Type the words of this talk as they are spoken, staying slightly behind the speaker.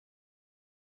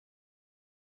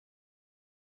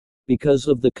because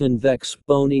of the convex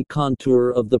bony contour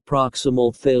of the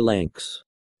proximal phalanx.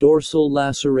 Dorsal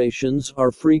lacerations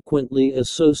are frequently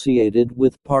associated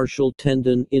with partial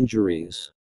tendon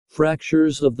injuries.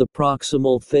 Fractures of the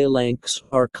proximal phalanx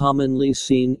are commonly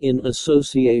seen in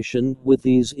association with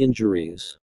these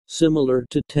injuries, similar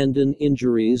to tendon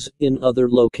injuries in other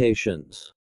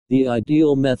locations. The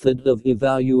ideal method of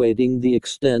evaluating the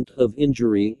extent of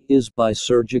injury is by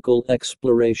surgical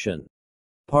exploration.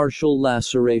 Partial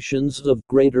lacerations of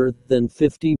greater than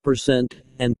 50%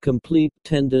 and complete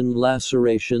tendon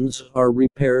lacerations are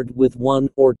repaired with 1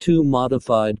 or 2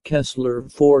 modified Kessler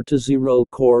 4-0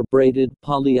 core braided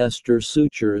polyester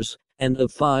sutures, and a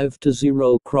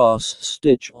 5-0 cross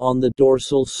stitch on the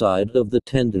dorsal side of the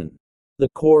tendon. The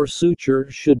core suture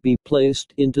should be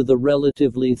placed into the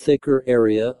relatively thicker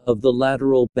area of the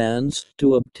lateral bands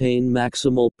to obtain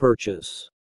maximal purchase.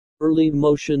 Early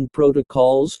motion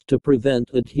protocols to prevent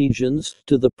adhesions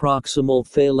to the proximal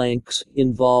phalanx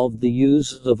involve the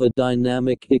use of a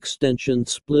dynamic extension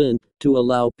splint to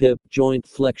allow PIP joint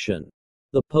flexion.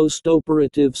 The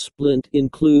postoperative splint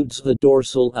includes a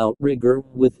dorsal outrigger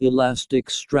with elastic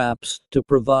straps to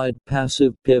provide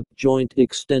passive PIP joint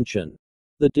extension.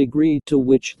 The degree to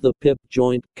which the PIP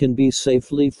joint can be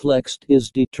safely flexed is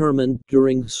determined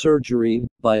during surgery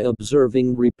by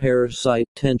observing repair site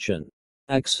tension.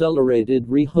 Accelerated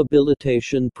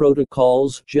rehabilitation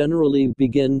protocols generally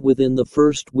begin within the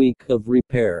first week of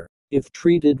repair. If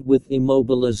treated with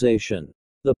immobilization,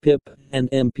 the PIP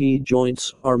and MP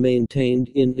joints are maintained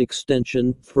in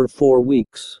extension for 4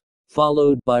 weeks,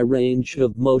 followed by range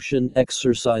of motion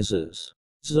exercises.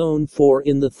 Zone 4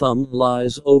 in the thumb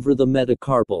lies over the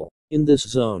metacarpal. In this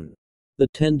zone, the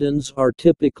tendons are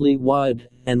typically wide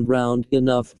and round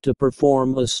enough to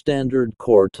perform a standard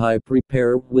core-type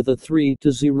repair with a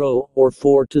 3-0 or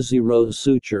 4-0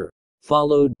 suture,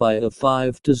 followed by a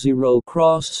 5-0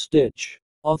 cross-stitch.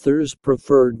 Author's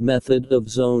preferred method of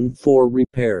Zone 4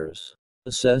 repairs.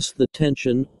 Assess the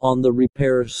tension on the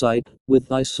repair site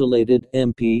with isolated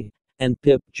MP and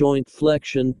PIP joint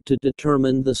flexion to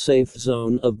determine the safe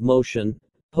zone of motion.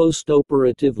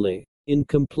 Postoperatively, in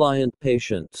compliant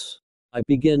patients, I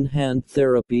begin hand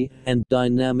therapy and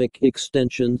dynamic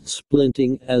extension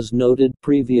splinting as noted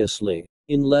previously.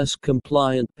 In less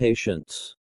compliant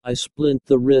patients, I splint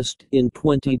the wrist in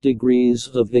 20 degrees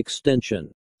of extension,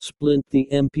 splint the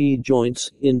MP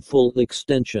joints in full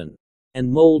extension, and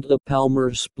mold a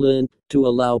palmar splint to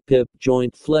allow PIP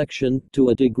joint flexion to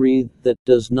a degree that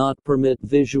does not permit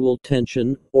visual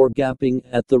tension or gapping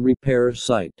at the repair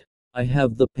site. I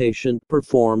have the patient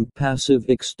perform passive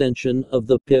extension of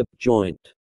the PIP joint,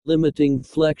 limiting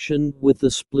flexion with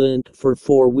the splint for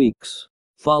 4 weeks,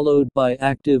 followed by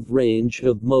active range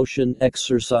of motion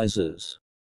exercises.